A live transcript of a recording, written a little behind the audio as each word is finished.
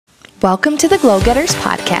Welcome to the Glow Getters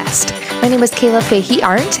podcast. My name is Kayla Fahey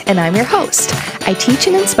Arndt, and I'm your host. I teach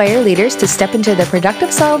and inspire leaders to step into their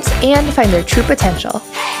productive selves and find their true potential.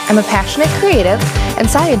 I'm a passionate creative and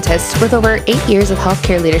scientist with over 8 years of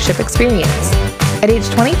healthcare leadership experience. At age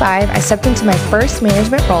 25, I stepped into my first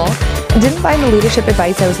management role and didn't find the leadership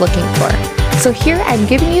advice I was looking for. So here I'm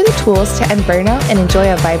giving you the tools to end burnout and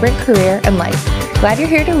enjoy a vibrant career and life. Glad you're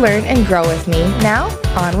here to learn and grow with me. Now,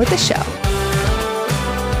 on with the show.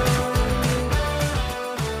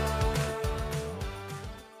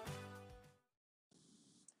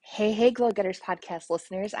 Hey, Glow Getters podcast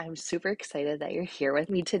listeners. I'm super excited that you're here with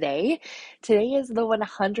me today. Today is the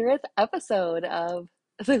 100th episode of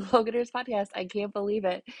the Glow Getters podcast. I can't believe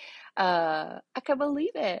it. I can't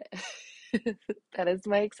believe it. That is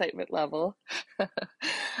my excitement level.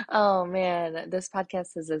 Oh man, this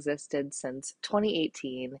podcast has existed since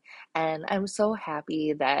 2018, and I'm so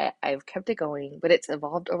happy that I've kept it going, but it's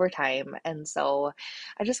evolved over time. And so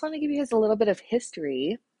I just want to give you guys a little bit of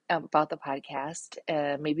history about the podcast.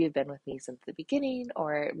 Maybe you've been with me since the beginning,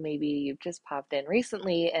 or maybe you've just popped in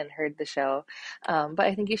recently and heard the show. But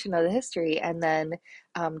I think you should know the history. And then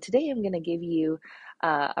today I'm going to give you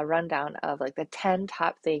a rundown of like the 10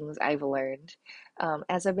 top things I've learned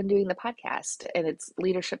as I've been doing the podcast. And it's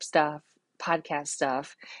leadership stuff, podcast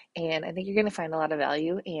stuff, and I think you're going to find a lot of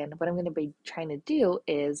value. And what I'm going to be trying to do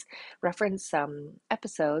is reference some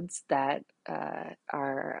episodes that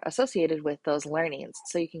are associated with those learnings,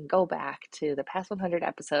 so you can go back to the past 100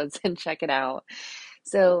 episodes and check it out.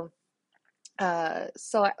 So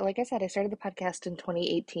like I said, I started the podcast in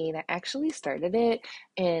 2018. I actually started it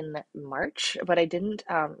in March, but I didn't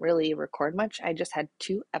really record much. I just had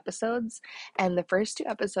 2 episodes, and the first 2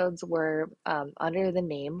 episodes were under the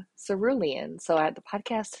name Cerulean. So the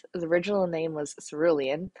podcast, the original name was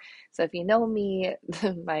Cerulean. So if you know me,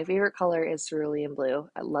 my favorite color is cerulean blue.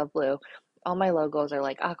 I love blue. All my logos are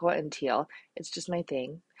like aqua and teal. It's just my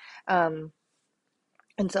thing.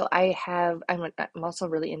 And so I'm also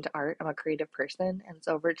really into art. I'm a creative person. And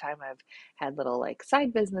so over time, I've had little like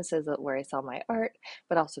side businesses where I sell my art,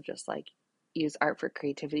 but also just like use art for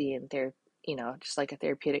creativity and just like a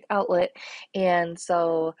therapeutic outlet. And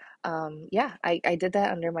so, yeah, I did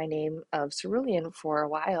that under my name of Cerulean for a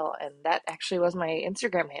while. And that actually was my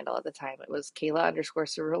Instagram handle at the time. It was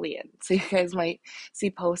Kayla_Cerulean. So you guys might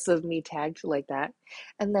see posts of me tagged like that.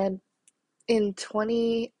 And then in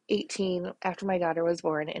 2018, after my daughter was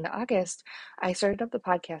born in August, I started up the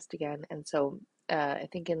podcast again. And so I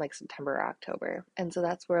think in like September or October. And so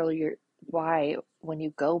that's why when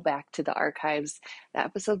you go back to the archives, the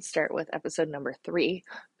episodes start with episode number 3,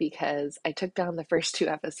 because I took down the first 2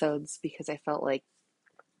 episodes because I felt like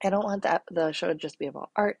I don't want the show to just be about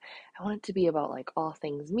art. I want it to be about like all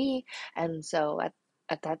things me. And so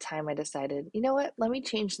at that time I decided, you know what, let me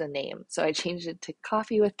change the name. So I changed it to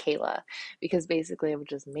Coffee with Kayla, because basically I would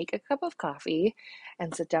just make a cup of coffee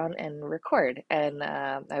and sit down and record. And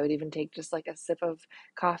I would even take just like a sip of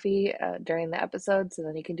coffee during the episodes, and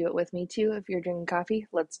then you can do it with me too if you're drinking coffee.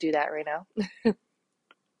 Let's do that right now.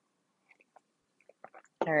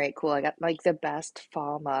 All right, cool. I got like the best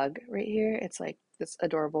fall mug right here. It's like this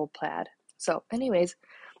adorable plaid. So anyways,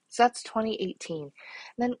 so that's 2018. And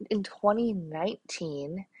then in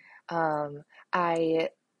 2019, I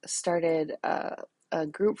started a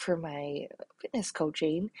group for my fitness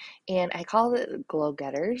coaching, and I called it Glow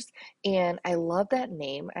Getters. And I love that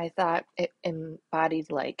name. I thought it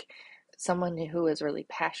embodied like someone who is really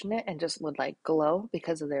passionate and just would like glow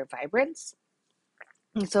because of their vibrance.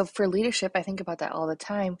 And so for leadership, I think about that all the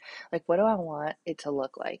time. Like, what do I want it to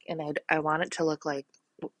look like? And I want it to look like,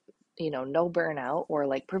 no burnout, or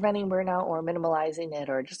like preventing burnout, or minimalizing it,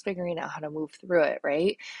 or just figuring out how to move through it,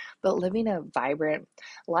 right? But living a vibrant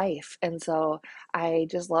life. And so I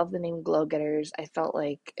just love the name Glow Getters. I felt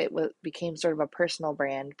like became sort of a personal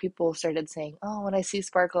brand. People started saying, "Oh, when I see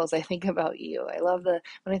sparkles, I think about you. When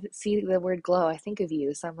I see the word glow, I think of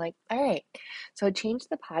you." So I'm like, all right. So I changed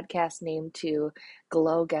the podcast name to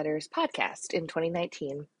Glow Getters Podcast in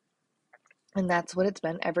 2019. And that's what it's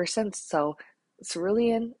been ever since. So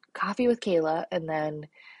Cerulean, Coffee with Kayla, and then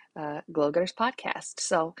Glow Getters Podcast.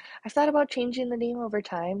 So I've thought about changing the name over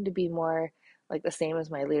time to be more like the same as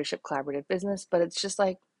my leadership collaborative business, but it's just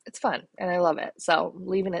like, it's fun and I love it. So I'm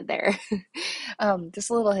leaving it there. Just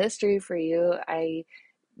a little history for you. I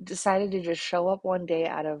decided to just show up one day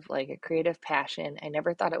out of like a creative passion. I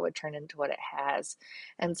never thought it would turn into what it has.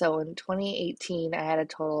 And so in 2018, I had a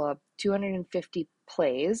total of 250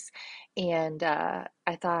 plays, and I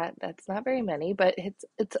thought that's not very many, but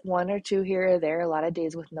it's 1 or 2 here or there. A lot of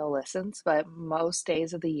days with no listens, but most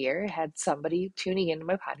days of the year had somebody tuning into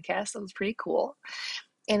my podcast. That was pretty cool.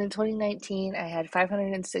 And in 2019, I had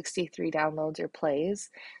 563 downloads or plays.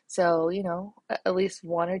 So, at least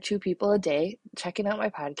one or two people a day checking out my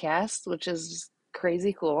podcast, which is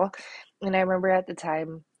crazy cool. And I remember at the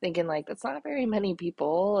time thinking, like, that's not very many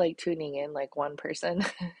people, like, tuning in, like, one person.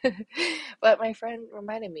 But my friend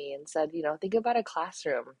reminded me and said, think about a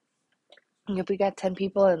classroom. If we got 10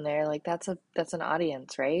 people in there, like, that's an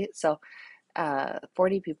audience, right? So,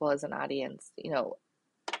 40 people is an audience,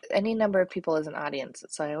 any number of people is an audience.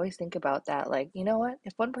 So I always think about that, like, you know what?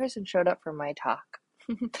 If one person showed up for my talk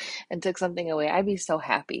and took something away, I'd be so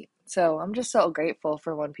happy. So I'm just so grateful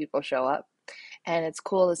for when people show up. And it's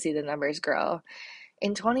cool to see the numbers grow.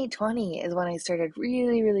 In 2020 is when I started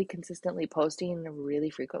really, really consistently posting really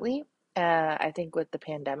frequently. I think with the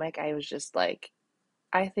pandemic, I was just like,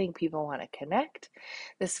 I think people want to connect.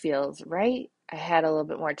 This feels right. I had a little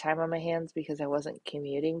bit more time on my hands because I wasn't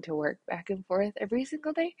commuting to work back and forth every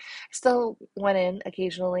single day. I still went in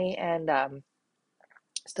occasionally and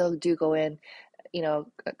still do go in, a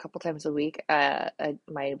couple times a week.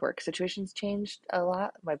 My work situation's changed a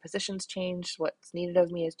lot. My position's changed. What's needed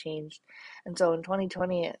of me has changed. And so in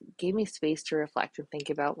 2020, it gave me space to reflect and think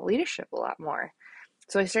about leadership a lot more.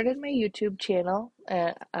 So I started my YouTube channel.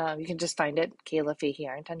 You can just find it, Kayla Fahey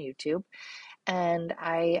Arndt on YouTube. And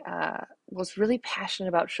I was really passionate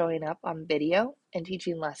about showing up on video and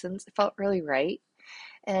teaching lessons. It felt really right.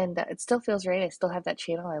 And it still feels right. I still have that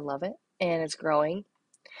channel. I love it. And it's growing.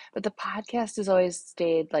 But the podcast has always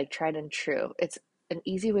stayed like tried and true. It's an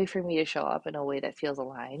easy way for me to show up in a way that feels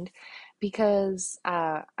aligned because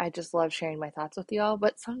I just love sharing my thoughts with y'all.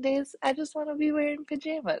 But some days I just want to be wearing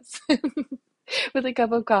pajamas. With a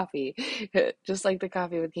cup of coffee, just like the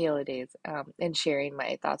Coffee with Kayla days, and sharing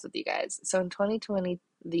my thoughts with you guys. So in 2020,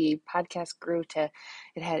 the podcast grew to,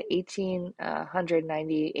 it had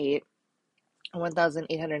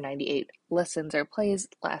 1,898 listens or plays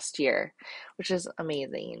last year, which is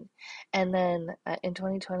amazing. And then in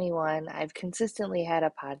 2021, I've consistently had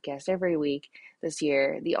a podcast every week this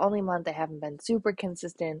year. The only month I haven't been super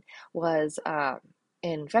consistent was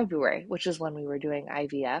in February, which is when we were doing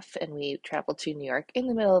IVF and we traveled to New York in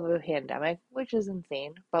the middle of a pandemic, which is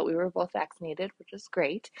insane, but we were both vaccinated, which is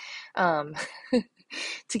great. Um,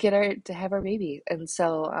 to have our baby. And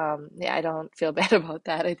so yeah, I don't feel bad about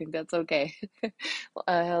that. I think that's okay.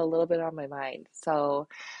 I had a little bit on my mind. So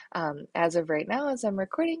as of right now, as I'm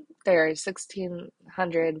recording, there are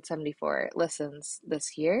 1,674 listens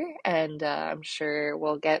this year, and I'm sure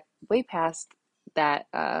we'll get way past that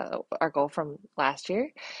our goal from last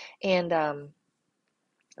year. And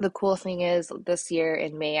the cool thing is this year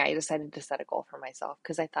in May, I decided to set a goal for myself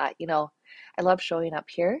because I thought, I love showing up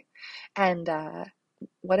here. And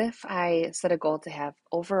what if I set a goal to have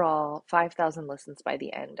overall 5,000 listens by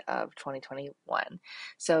the end of 2021?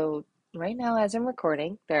 So right now, as I'm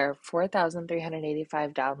recording, there are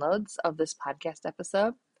 4,385 downloads of this podcast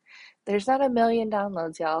episode. There's not a million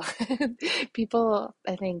downloads, y'all. People,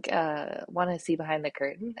 I think, want to see behind the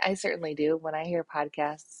curtain. I certainly do. When I hear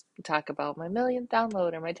podcasts talk about my millionth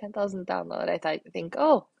download or my 10,000th download, think,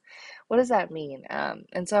 oh, what does that mean?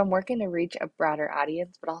 And so I'm working to reach a broader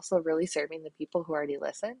audience, but also really serving the people who already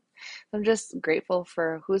listen. I'm just grateful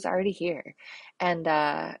for who's already here, and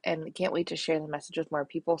can't wait to share the message with more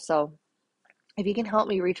people. So if you can help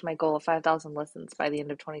me reach my goal of 5,000 listens by the end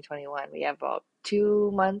of 2021, we have about 2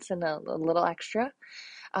 months and a little extra.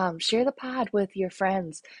 Share the pod with your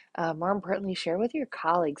friends. More importantly, share with your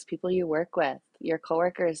colleagues, people you work with, your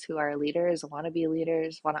coworkers who are leaders, want to be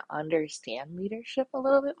leaders, want to understand leadership a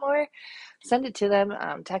little bit more. Send it to them.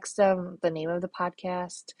 Text them the name of the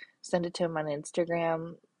podcast. Send it to them on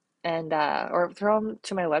Instagram, and or throw them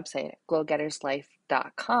to my website,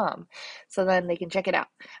 glowgetterslife.com, so then they can check it out.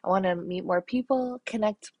 I want to meet more people,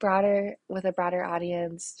 connect broader with a broader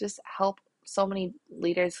audience, just help so many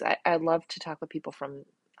leaders. I love to talk with people from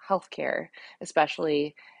healthcare,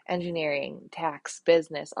 especially engineering, tax,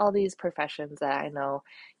 business, all these professions that I know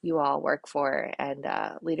you all work for. And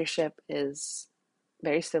leadership is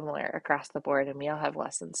very similar across the board, and we all have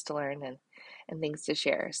lessons to learn and things to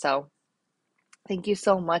share. So thank you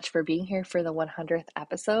so much for being here for the 100th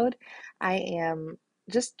episode. I am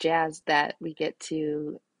just jazzed that we get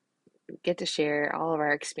to share all of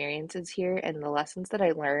our experiences here, and the lessons that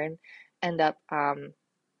I learn end up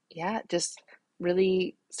yeah, just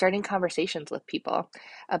really starting conversations with people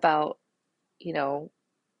about, you know,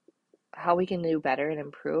 how we can do better and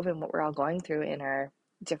improve and what we're all going through in our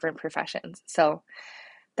different professions. So,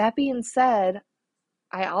 that being said,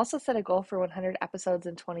 I also set a goal for 100 episodes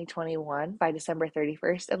in 2021 by December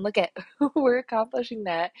 31st. And look at, we're accomplishing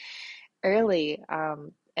that early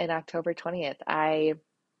in October 20th. I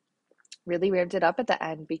really ramped it up at the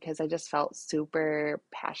end because I just felt super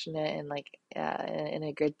passionate and like in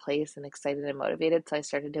a good place and excited and motivated. So I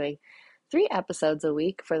started doing 3 episodes a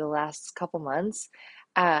week for the last couple months.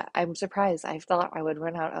 I'm surprised. I thought I would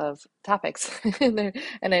run out of topics, and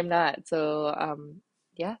I'm not. So,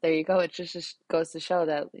 yeah, there you go. It just goes to show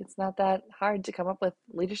that it's not that hard to come up with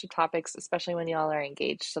leadership topics, especially when y'all are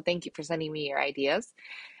engaged. So, thank you for sending me your ideas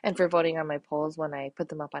and for voting on my polls when I put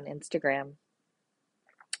them up on Instagram.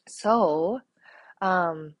 So,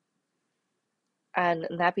 um, and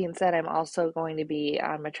that being said, I'm also going to be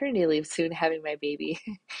on maternity leave soon, having my baby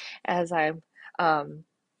as I'm, um,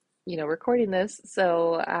 recording this.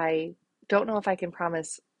 So I don't know if I can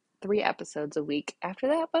promise 3 episodes a week after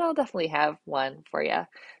that, but I'll definitely have one for you.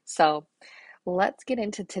 So let's get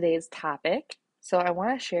into today's topic. So I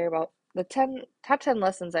want to share about the top 10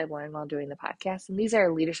 lessons I've learned while doing the podcast. And these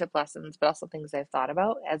are leadership lessons, but also things I've thought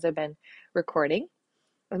about as I've been recording.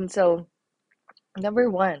 And so, number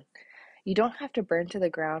one, you don't have to burn to the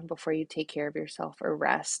ground before you take care of yourself or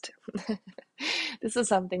rest. This is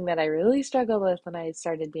something that I really struggled with when I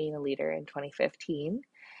started being a leader in 2015.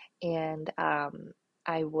 And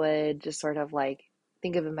I would just sort of like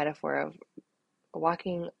think of a metaphor of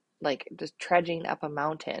walking, like just trudging up a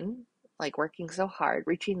mountain, like working so hard,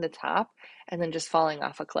 reaching the top, and then just falling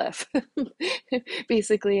off a cliff.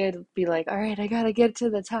 Basically, I'd be like, all right, I gotta get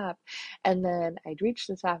to the top. And then I'd reach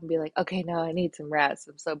the top and be like, okay, now I need some rest.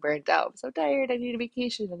 I'm so burnt out. I'm so tired. I need a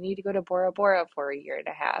vacation. I need to go to Bora Bora for a year and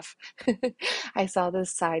a half. I saw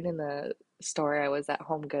this sign in the store. I was at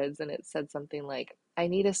Home Goods and it said something like, I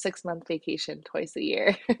need a 6 month vacation twice a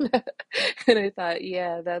year. And I thought,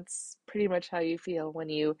 yeah, that's pretty much how you feel when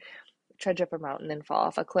you trudge up a mountain and fall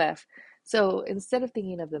off a cliff. So instead of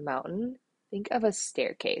thinking of the mountain, think of a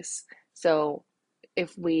staircase. So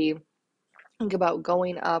if we think about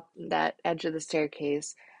going up that edge of the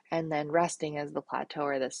staircase and then resting as the plateau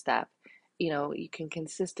or the step, you can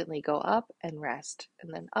consistently go up and rest,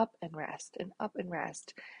 and then up and rest, and up and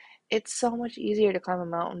rest. It's so much easier to climb a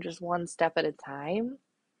mountain just one step at a time.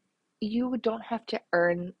 You don't have to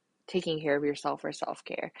earn taking care of yourself or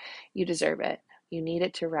self-care. You deserve it. You need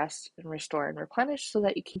it to rest and restore and replenish so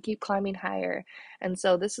that you can keep climbing higher. And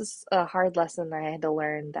so this is a hard lesson that I had to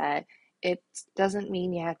learn, that it doesn't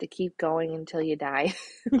mean you have to keep going until you die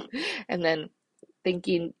and then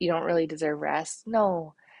thinking you don't really deserve rest.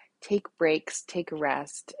 No, take breaks, take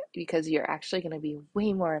rest, because you're actually going to be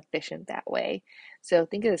way more efficient that way. So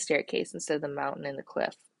think of the staircase instead of the mountain and the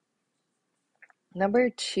cliff. Number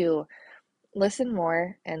two, listen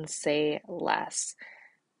more and say less,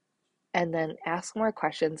 and then ask more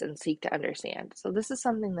questions and seek to understand. So, this is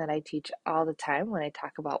something that I teach all the time when I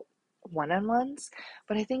talk about one on ones,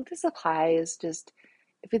 but I think this applies just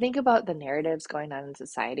if you think about the narratives going on in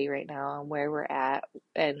society right now and where we're at,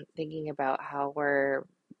 and thinking about how we're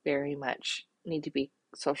very much need to be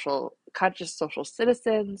conscious social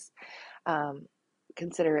citizens, um,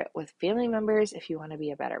 considerate with family members if you want to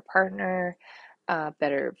be a better partner,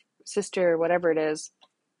 better sister, whatever it is.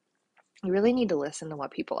 You really need to listen to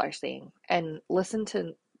what people are saying and listen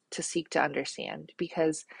to seek to understand,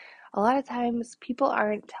 because a lot of times people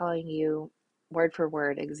aren't telling you word for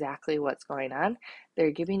word exactly what's going on.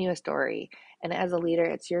 They're giving you a story, and as a leader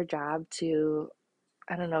it's your job to,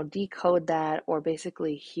 I don't know, decode that, or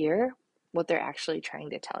basically hear what they're actually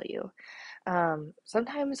trying to tell you.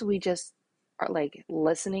 Sometimes we just are like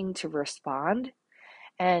listening to respond,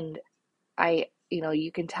 and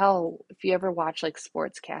you can tell if you ever watch like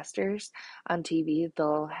sportscasters on TV,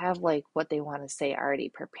 they'll have like what they want to say already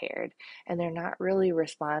prepared, and they're not really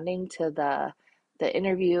responding to the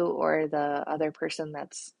interview or the other person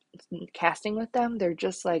that's casting with them. They're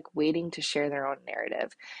just like waiting to share their own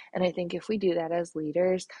narrative. And I think if we do that as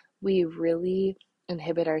leaders, we really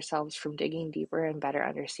inhibit ourselves from digging deeper and better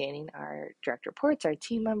understanding our direct reports, our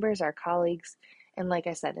team members, our colleagues, and like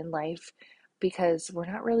I said, in life, because we're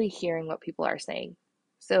not really hearing what people are saying.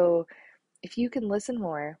 So if you can listen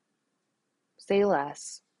more, say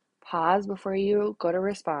less, pause before you go to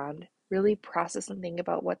respond, really process and think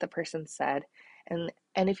about what the person said, and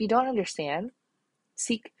if you don't understand,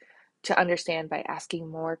 seek to understand by asking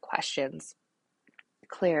more questions,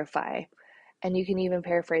 clarify, and you can even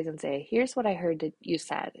paraphrase and say, here's what I heard that you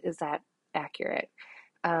said. Is that accurate?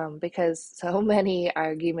 Because so many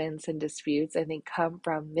arguments and disputes, I think, come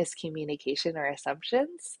from miscommunication or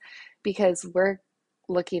assumptions, because we're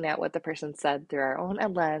looking at what the person said through our own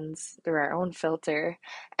lens, through our own filter,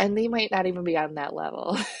 and they might not even be on that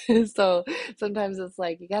level. So sometimes it's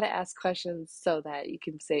like you got to ask questions so that you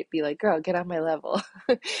can be like, girl, get on my level.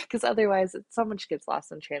 Because otherwise, so much gets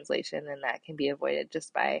lost in translation, and that can be avoided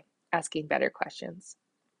just by asking better questions.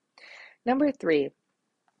 Number three,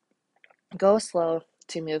 go slow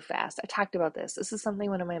to move fast. I talked about this. This is something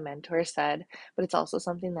one of my mentors said, but it's also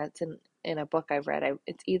something that's in a book I've read.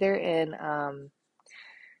 It's either in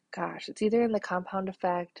it's either in The Compound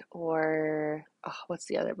Effect or what's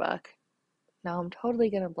the other book? Now I'm totally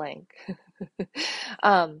gonna blank.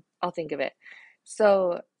 I'll think of it.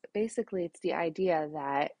 So basically, it's the idea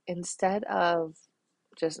that instead of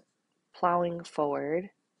just plowing forward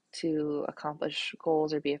to accomplish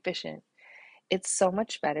goals or be efficient, it's so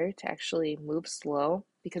much better to actually move slow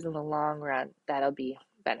because in the long run, that'll be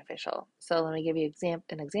beneficial. So let me give you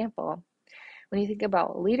an example. When you think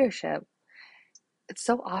about leadership, it's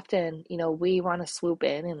so often, we want to swoop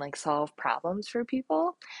in and like solve problems for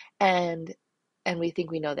people and we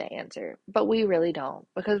think we know the answer, but we really don't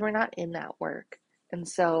because we're not in that work. And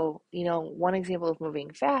so, one example of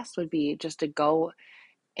moving fast would be just to go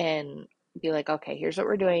and be like, okay, here's what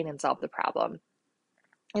we're doing and solve the problem.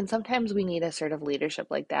 And sometimes we need assertive leadership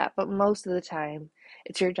like that, but most of the time,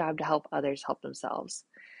 it's your job to help others help themselves.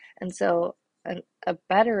 And so, a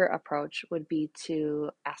better approach would be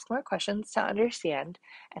to ask more questions to understand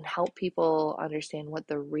and help people understand what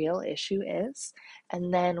the real issue is,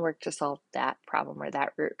 and then work to solve that problem or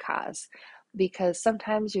that root cause. Because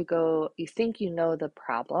sometimes you think you know the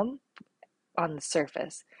problem on the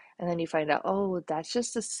surface, and then you find out, oh, that's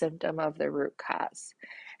just a symptom of the root cause.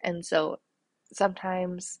 And so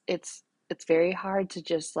sometimes it's very hard to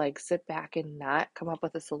just like sit back and not come up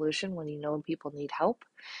with a solution when you know people need help,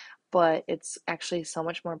 but it's actually so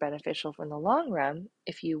much more beneficial in the long run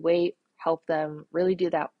if you wait, help them really do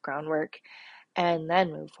that groundwork, and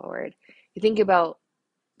then move forward. You think about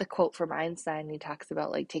the quote from Einstein, he talks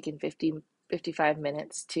about like taking 55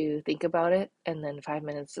 minutes to think about it and then 5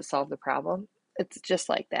 minutes to solve the problem. It's just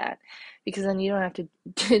like that because then you don't have to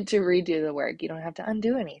redo the work. You don't have to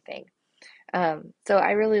undo anything. So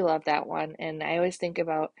I really love that one. And I always think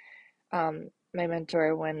about my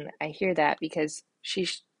mentor when I hear that because she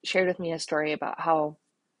shared with me a story about how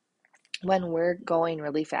when we're going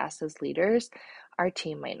really fast as leaders, our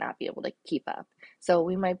team might not be able to keep up. So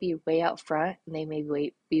we might be way out front and they may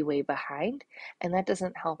be way behind, and that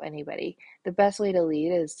doesn't help anybody. The best way to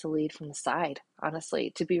lead is to lead from the side,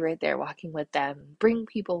 honestly, to be right there walking with them, bring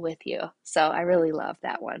people with you. So I really love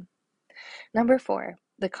that one. Number four,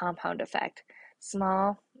 the compound effect.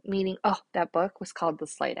 Small meaning, that book was called The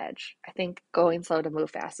Slight Edge. I think Going Slow to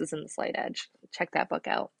Move Fast is in The Slight Edge. Check that book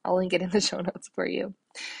out. I'll link it in the show notes for you.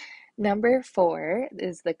 Number four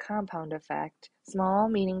is the compound effect. Small,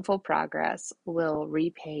 meaningful progress will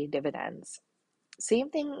repay dividends. Same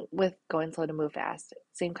thing with Going Slow to Move Fast.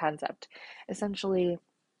 Same concept. Essentially,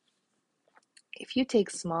 if you take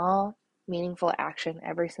small, meaningful action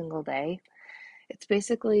every single day, it's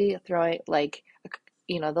basically throwing like,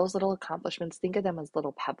 those little accomplishments, think of them as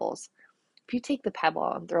little pebbles. If you take the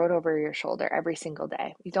pebble and throw it over your shoulder every single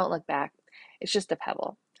day, you don't look back, it's just a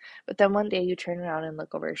pebble. But then one day you turn around and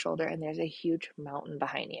look over your shoulder and there's a huge mountain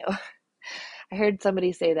behind you. I heard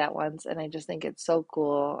somebody say that once and I just think it's so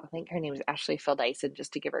cool. I think her name is Ashley Feldison,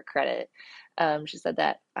 just to give her credit. She said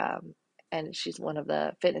that, and she's one of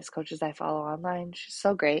the fitness coaches I follow online. She's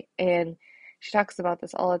so great. And she talks about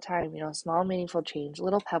this all the time, small, meaningful change,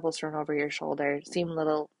 little pebbles thrown over your shoulder seem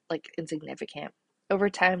little, like insignificant.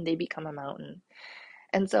 Over time, they become a mountain.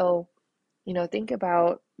 And so, think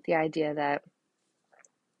about the idea that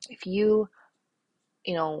if you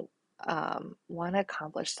know, want to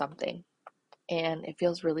accomplish something and it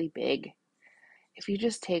feels really big, if you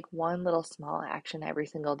just take one little small action every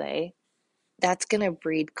single day, that's going to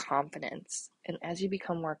breed confidence. And as you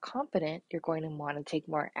become more confident, you're going to want to take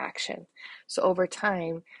more action. So over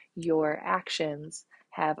time, your actions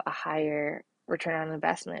have a higher return on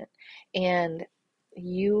investment. And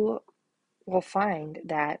you will find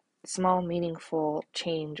that small, meaningful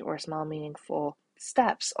change or small, meaningful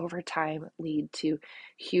steps over time lead to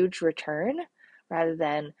huge return rather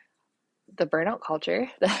than the burnout culture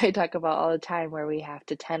that I talk about all the time, where we have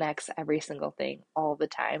to 10x every single thing all the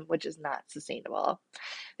time, which is not sustainable.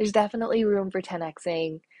 There's definitely room for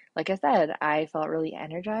 10xing. Like I said, I felt really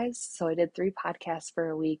energized. So I did 3 podcasts for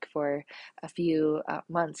a week for a few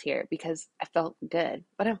months here because I felt good.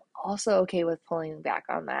 But I'm also okay with pulling back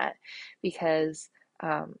on that because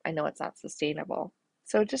I know it's not sustainable.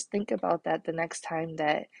 So just think about that the next time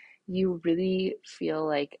that you really feel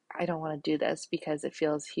like, I don't want to do this because it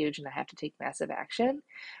feels huge and I have to take massive action.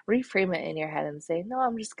 Reframe it in your head and say, no,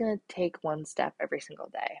 I'm just going to take one step every single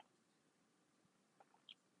day.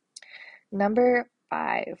 Number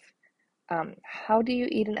five, how do you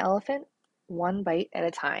eat an elephant? One bite at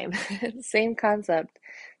a time. Same concept.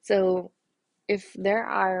 So if there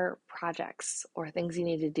are projects or things you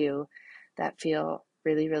need to do, that feel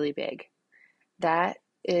really, really big. That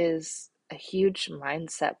is a huge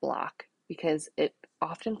mindset block because it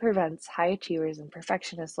often prevents high achievers and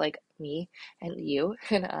perfectionists like me and you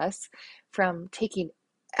and us from taking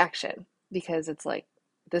action because it's like,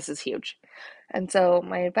 this is huge. And so,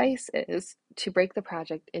 my advice is to break the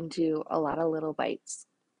project into a lot of little bites.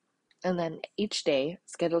 And then each day,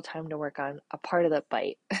 schedule time to work on a part of the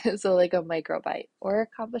bite. So, like a micro bite or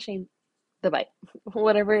accomplishing the bite,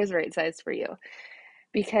 whatever is right size for you.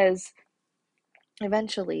 Because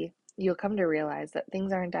eventually, you'll come to realize that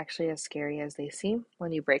things aren't actually as scary as they seem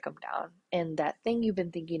when you break them down. And that thing you've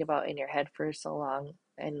been thinking about in your head for so long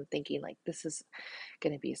and thinking, like, this is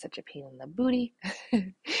going to be such a pain in the booty.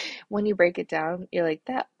 When you break it down, you're like,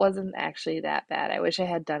 that wasn't actually that bad. I wish I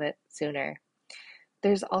had done it sooner.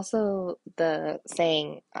 There's also the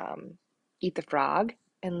saying, eat the frog,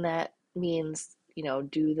 and that means,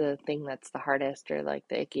 do the thing that's the hardest or like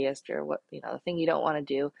the ickiest or what, the thing you don't want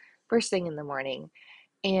to do first thing in the morning.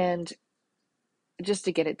 And just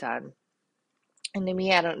to get it done. And to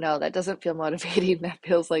me, I don't know, that doesn't feel motivating. That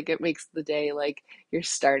feels like it makes the day like you're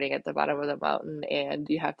starting at the bottom of the mountain and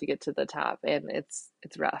you have to get to the top and it's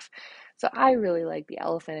rough. So I really like the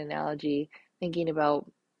elephant analogy, thinking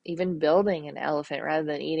about even building an elephant rather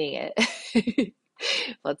than eating it.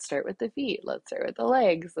 Let's start with the feet, let's start with the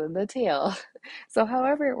legs and the tail. So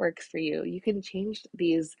however it works for you, you can change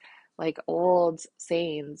these like old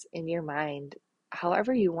sayings in your mind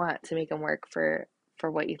however you want to make them work for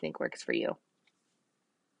what you think works for you.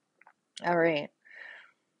 All right.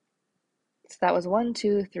 So that was one,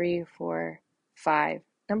 two, three, four, five.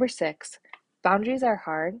 Number six, boundaries are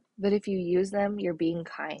hard, but if you use them, you're being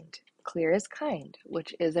kind. Clear is kind,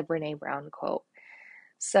 which is a Brene Brown quote.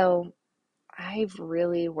 So I've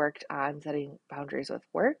really worked on setting boundaries with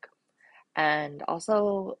work and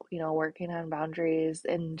also, working on boundaries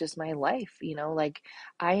in just my life, like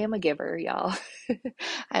I am a giver, y'all.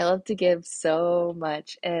 I love to give so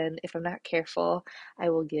much, and if I'm not careful, I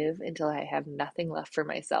will give until I have nothing left for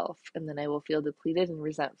myself, and then I will feel depleted and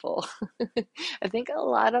resentful. I think a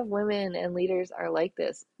lot of women and leaders are like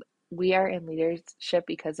this. We are in leadership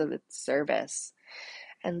because of its service.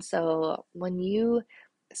 And so when you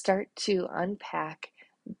start to unpack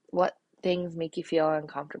what things make you feel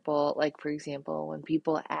uncomfortable, like for example, when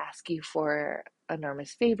people ask you for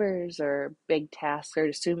enormous favors or big tasks or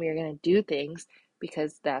assume you're going to do things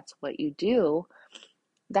because that's what you do,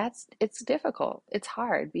 it's difficult. It's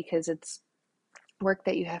hard because it's work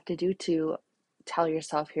that you have to do to tell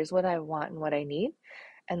yourself, here's what I want and what I need.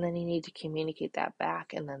 And then you need to communicate that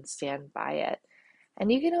back and then stand by it.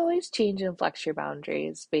 And you can always change and flex your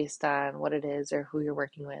boundaries based on what it is or who you're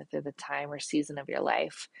working with or the time or season of your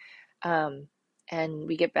life. Um, and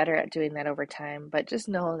we get better at doing that over time. But just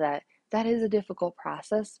know that that is a difficult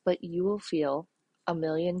process, but you will feel a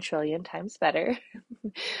million trillion times better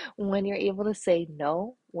when you're able to say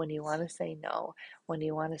no, when you want to say no, when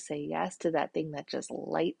you want to say yes to that thing that just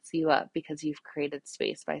lights you up because you've created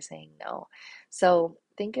space by saying no. So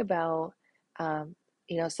think about,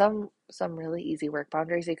 some really easy work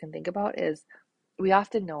boundaries you can think about is we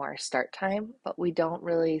often know our start time, but we don't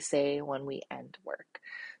really say when we end work.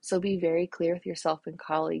 So be very clear with yourself and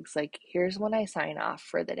colleagues, like, here's when I sign off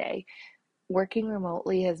for the day. Working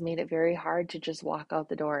remotely has made it very hard to just walk out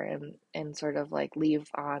the door and sort of like leave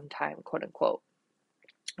on time, quote unquote.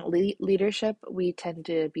 Leadership, we tend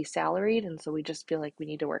to be salaried, and so we just feel like we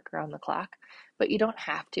need to work around the clock. But you don't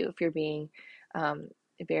have to if you're being um,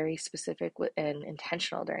 very specific and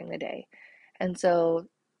intentional during the day. And so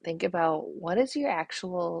think about, what is your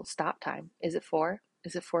actual stop time? Is it 4?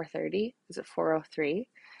 Is it 4:30? Is it 4:03?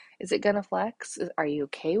 Is it gonna flex? Are you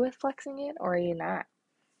okay with flexing it or are you not?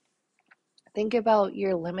 Think about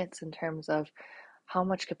your limits in terms of how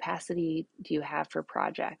much capacity do you have for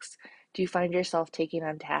projects? Do you find yourself taking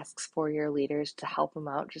on tasks for your leaders to help them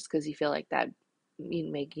out just because you feel like that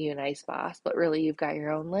make you a nice boss, but really you've got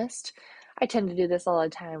your own list? I tend to do this all the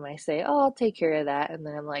time. I say, oh, I'll take care of that. And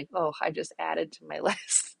then I'm like, oh, I just added to my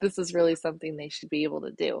list. This is really something they should be able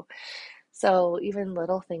to do. So even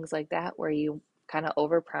little things like that where you kind of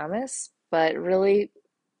overpromise, but really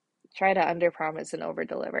try to underpromise and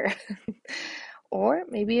overdeliver. Or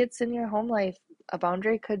maybe it's in your home life. A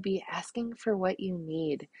boundary could be asking for what you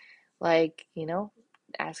need. Like,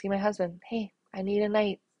 asking my husband, hey, I need a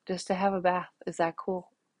night just to have a bath. Is that cool?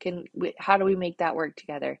 How do we make that work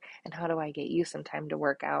together? And how do I get you some time to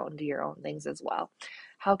work out and do your own things as well?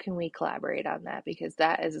 How can we collaborate on that? Because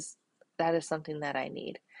that is something that I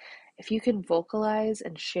need. If you can vocalize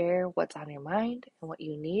and share what's on your mind and what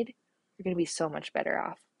you need, you're going to be so much better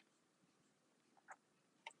off.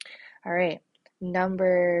 All right.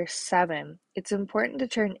 Number 7, it's important to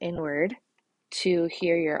turn inward to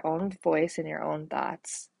hear your own voice and your own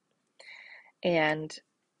thoughts and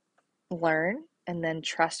learn and then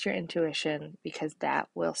trust your intuition because that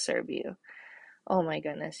will serve you. Oh my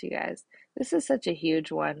goodness, you guys. This is such a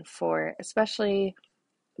huge one for especially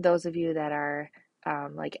those of you that are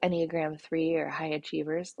like Enneagram 3 or high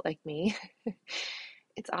achievers like me.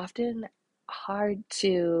 It's often hard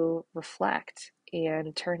to reflect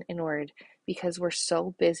and turn inward because we're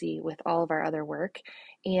so busy with all of our other work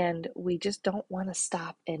and we just don't want to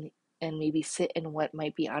stop and maybe sit in what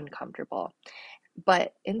might be uncomfortable.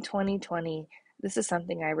 But in 2020, this is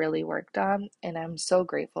something I really worked on, and I'm so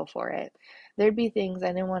grateful for it. There'd be things I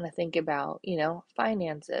didn't want to think about,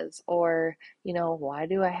 finances, or, why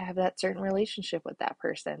do I have that certain relationship with that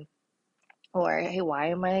person? Or, hey, why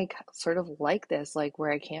am I sort of like this, like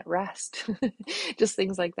where I can't rest? Just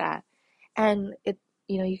things like that. And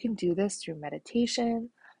you can do this through meditation,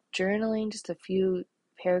 journaling, just a few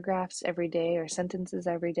paragraphs every day or sentences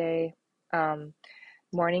every day. Um,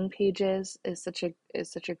 Morning pages is such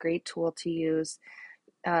a great tool to use.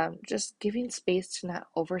 Just giving space to not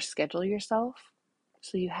overschedule yourself,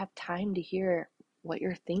 so you have time to hear what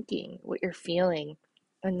you're thinking, what you're feeling,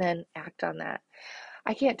 and then act on that.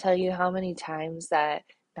 I can't tell you how many times that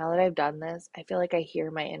now that I've done this, I feel like I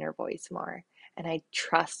hear my inner voice more and I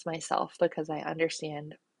trust myself because I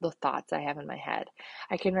understand the thoughts I have in my head.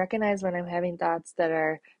 I can recognize when I'm having thoughts that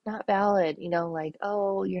are not valid, like,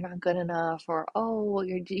 oh, you're not good enough, or oh,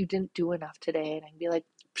 you didn't do enough today. And I can be like,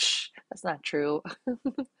 psh, that's not true.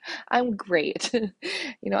 I'm great.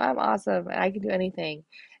 I'm awesome. I can do anything.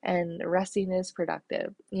 And resting is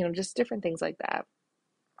productive, just different things like that.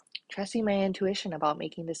 Trusting my intuition about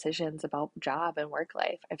making decisions about job and work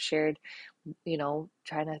life. I've shared,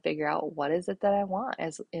 trying to figure out what is it that I want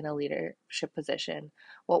as in a leadership position.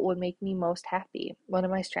 What would make me most happy? What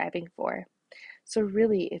am I striving for? So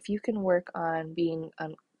really, if you can work on being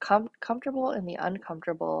comfortable in the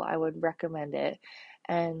uncomfortable, I would recommend it.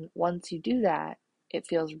 And once you do that, it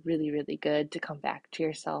feels really, really good to come back to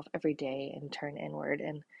yourself every day and turn inward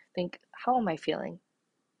and think, how am I feeling?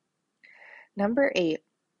 Number 8,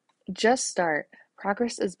 just start.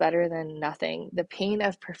 Progress is better than nothing. The pain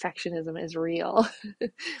of perfectionism is real.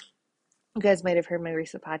 You guys might have heard my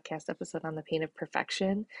recent podcast episode on the pain of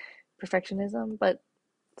perfectionism, but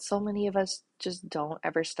so many of us just don't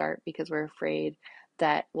ever start because we're afraid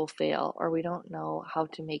that we'll fail or we don't know how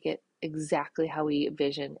to make it exactly how we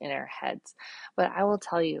envision in our heads. But I will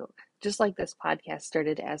tell you, just like this podcast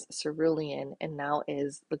started as Cerulean and now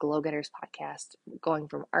is the Glow Getters podcast, going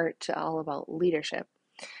from art to all about leadership,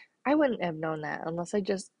 I wouldn't have known that unless I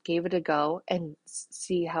just gave it a go and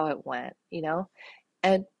see how it went.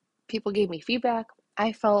 And people gave me feedback.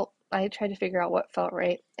 I tried to figure out what felt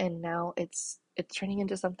right, and now it's turning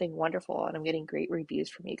into something wonderful, and I'm getting great reviews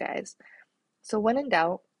from you guys. So when in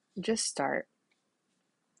doubt, just start.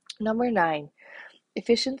 Number 9,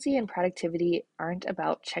 efficiency and productivity aren't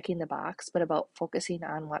about checking the box, but about focusing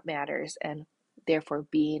on what matters and therefore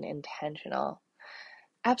being intentional.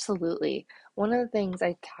 Absolutely. One of the things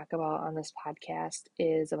I talk about on this podcast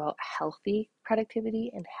is about healthy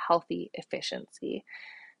productivity and healthy efficiency.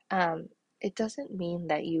 Um, it doesn't mean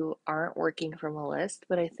that you aren't working from a list,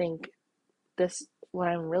 but I think what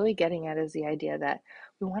I'm really getting at is the idea that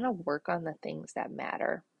we want to work on the things that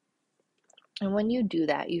matter. And when you do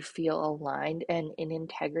that, you feel aligned and in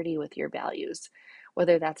integrity with your values,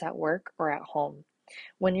 whether that's at work or at home.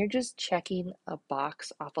 When you're just checking a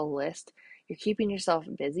box off a list, you're keeping yourself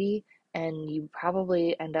busy and you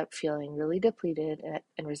probably end up feeling really depleted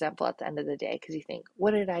and resentful at the end of the day because you think,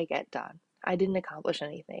 what did I get done? I didn't accomplish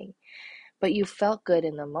anything. But you felt good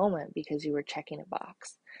in the moment because you were checking a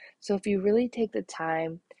box. So if you really take the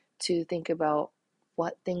time to think about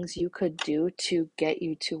what things you could do to get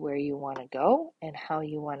you to where you want to go and how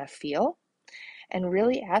you want to feel, and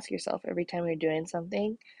really ask yourself every time you're doing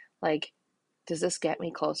something, like, does this get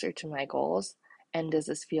me closer to my goals? And does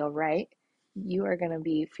this feel right? You are going to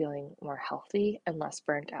be feeling more healthy and less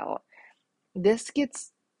burnt out. This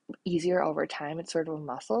gets easier over time. It's sort of a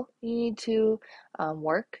muscle you need to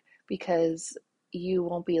work because you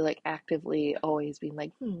won't be like actively always being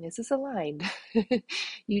like, is this aligned?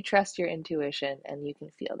 You trust your intuition and you can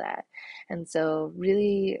feel that. And so,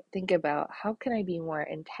 really think about how can I be more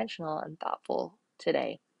intentional and thoughtful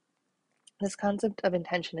today? This concept of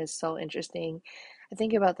intention is so interesting. I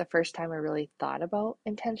think about the first time I really thought about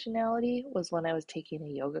intentionality was when I was taking a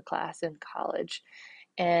yoga class in college.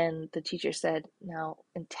 And the teacher said, now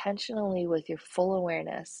intentionally with your full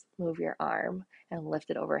awareness, move your arm and lift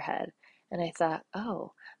it overhead. And I thought,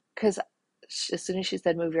 oh, because as soon as she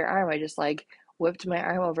said move your arm, I just like whipped my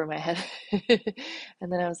arm over my head.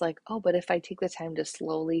 And then I was like, oh, but if I take the time to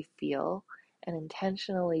slowly feel and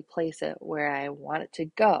intentionally place it where I want it to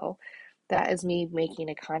go, that is me making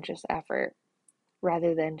a conscious effort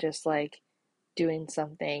rather than just like doing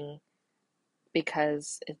something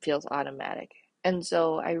because it feels automatic. And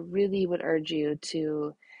so I really would urge you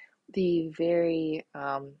to be very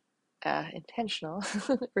intentional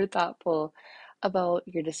or thoughtful about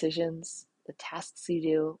your decisions, the tasks you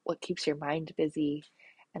do, what keeps your mind busy,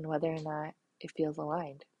 and whether or not it feels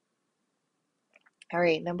aligned. All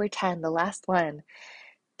right, number 10, the last one,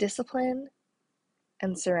 discipline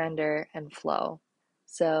and surrender and flow.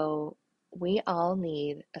 So we all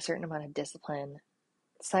need a certain amount of discipline,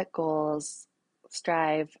 set goals,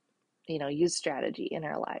 strive, use strategy in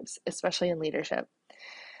our lives, especially in leadership.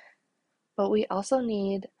 But we also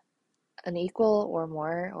need an equal or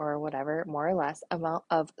more or whatever, more or less amount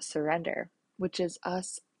of surrender, which is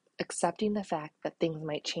us accepting the fact that things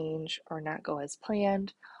might change or not go as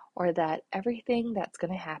planned, or that everything that's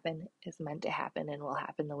going to happen is meant to happen and will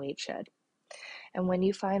happen the way it should. And when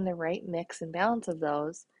you find the right mix and balance of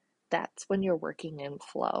those, that's when you're working in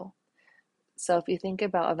flow. So if you think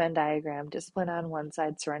about a Venn diagram, discipline on one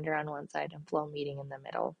side, surrender on one side, and flow meeting in the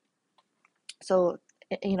middle. So,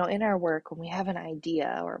 in our work, when we have an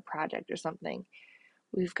idea or a project or something,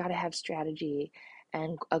 we've got to have strategy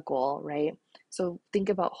and a goal, right? So think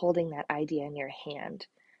about holding that idea in your hand.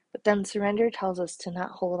 But then surrender tells us to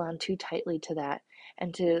not hold on too tightly to that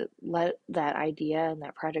and to let that idea and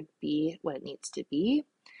that project be what it needs to be,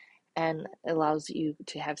 and allows you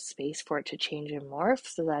to have space for it to change and morph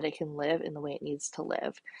so that it can live in the way it needs to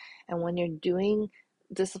live. And when you're doing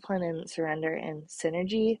discipline and surrender and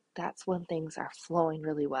synergy, that's when things are flowing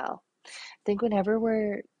really well. I think whenever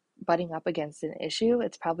we're butting up against an issue,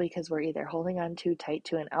 it's probably because we're either holding on too tight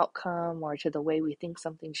to an outcome or to the way we think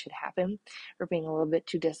something should happen. We're being a little bit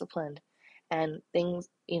too disciplined, and things,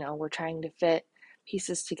 we're trying to fit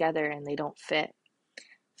pieces together and they don't fit.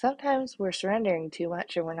 Sometimes we're surrendering too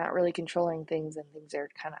much and we're not really controlling things, and things are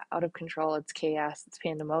kind of out of control. It's chaos, it's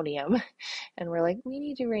pandemonium. And we're like, we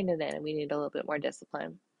need to rein it in and we need a little bit more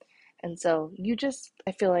discipline. And so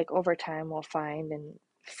I feel like over time will find and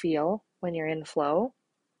feel when you're in flow.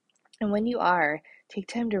 And when you are, take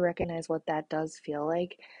time to recognize what that does feel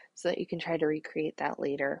like so that you can try to recreate that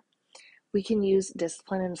later. We can use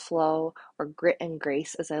discipline and flow, or grit and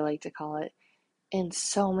grace, as I like to call it, in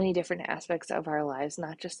so many different aspects of our lives,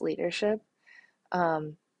 not just leadership.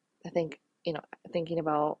 Um, I think, thinking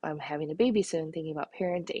about having a baby soon, thinking about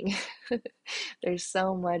parenting. There's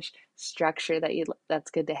so much structure that's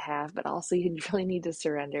good to have, but also you really need to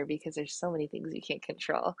surrender because there's so many things you can't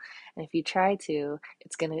control. And if you try to,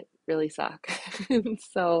 it's going to really suck.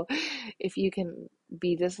 So if you can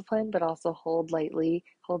be disciplined, but also hold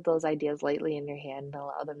those ideas lightly in your hand and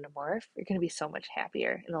allow them to morph, you're going to be so much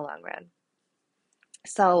happier in the long run.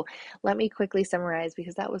 So let me quickly summarize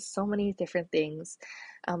because that was so many different things.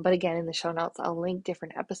 But again, in the show notes, I'll link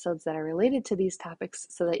different episodes that are related to these topics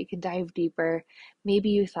so that you can dive deeper. Maybe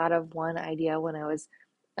you thought of one idea when I was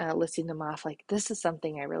listing them off, like this is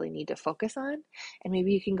something I really need to focus on. And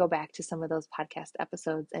maybe you can go back to some of those podcast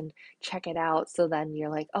episodes and check it out. So then you're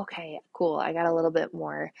like, okay, cool, I got a little bit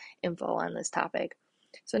more info on this topic.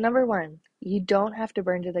 So number one, you don't have to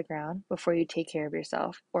burn to the ground before you take care of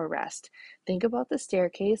yourself or rest. Think about the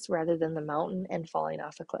staircase rather than the mountain and falling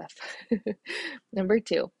off a cliff. Number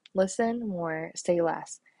two, listen more, say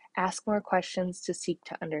less. Ask more questions to seek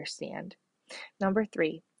to understand. Number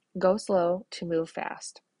three, go slow to move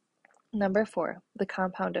fast. Number four, the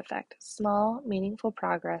compound effect. Small, meaningful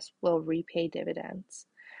progress will repay dividends.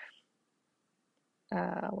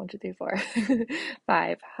 1, 2, 3, 4.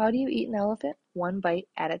 5, how do you eat an elephant? One bite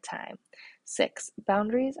at a time. 6,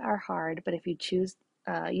 boundaries are hard, but if you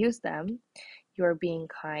use them, you are being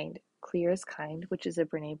kind. Clear is kind, which is a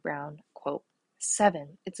Brene Brown quote.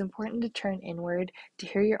 7, it's important to turn inward to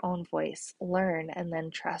hear your own voice, learn, and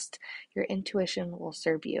then trust your intuition will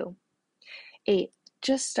serve you. 8,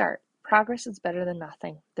 just start. Progress is better than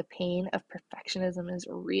nothing. The pain of perfectionism is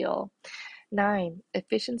real. 9,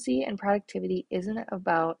 efficiency and productivity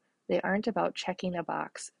they aren't about checking a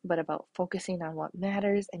box, but about focusing on what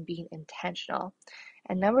matters and being intentional.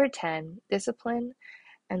 And number 10, discipline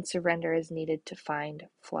and surrender is needed to find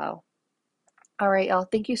flow. All right, y'all.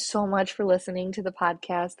 Thank you so much for listening to the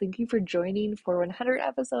podcast. Thank you for joining for 100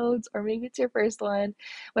 episodes, or maybe it's your first one.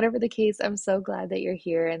 Whatever the case, I'm so glad that you're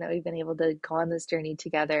here and that we've been able to go on this journey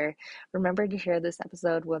together. Remember to share this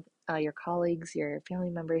episode with your colleagues, your family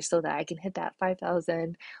members, so that I can hit that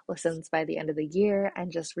 5,000 listens by the end of the year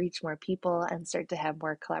and just reach more people and start to have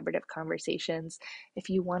more collaborative conversations. If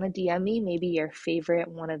you want to DM me, maybe your favorite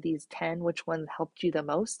one of these 10, which one helped you the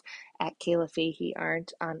most, at Kayla Fahey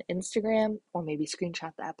Arndt on Instagram, or maybe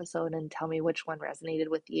screenshot the episode and tell me which one resonated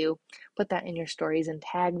with you. Put that in your stories and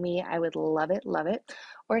tag me. I would love it, love it.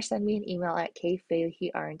 Or send me an email at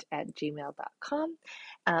kfaheyarndt@gmail.com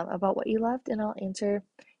about what you loved, and I'll answer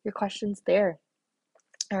your questions there.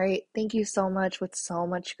 All right, thank you so much, with so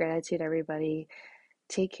much gratitude, everybody.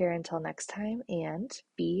 Take care until next time, and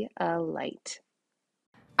be a light.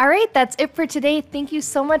 All right, that's it for today. Thank you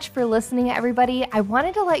so much for listening, everybody. I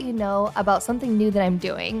wanted to let you know about something new that I'm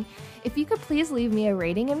doing. If you could please leave me a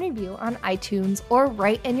rating and review on iTunes or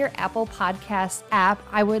write in your Apple Podcasts app,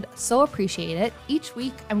 I would so appreciate it. Each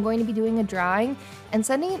week, I'm going to be doing a drawing and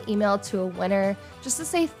sending an email to a winner just to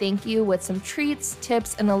say thank you with some treats,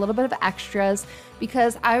 tips, and a little bit of extras,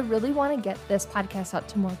 because I really want to get this podcast out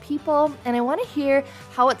to more people, and I want to hear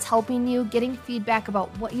how it's helping you, getting feedback about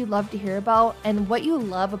what you love to hear about and what you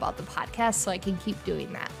love about the podcast, so I can keep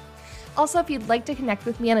doing that. Also, if you'd like to connect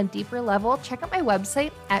with me on a deeper level, check out my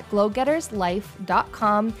website at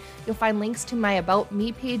glowgetterslife.com. You'll find links to my About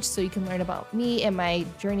Me page so you can learn about me and my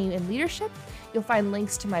journey in leadership. You'll find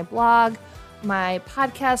links to my blog, my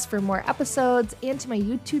podcast for more episodes, and to my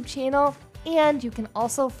YouTube channel. And you can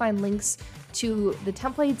also find links to the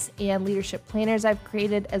templates and leadership planners I've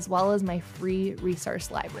created, as well as my free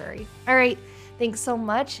resource library. All right, thanks so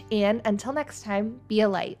much, and until next time, be a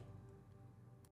light.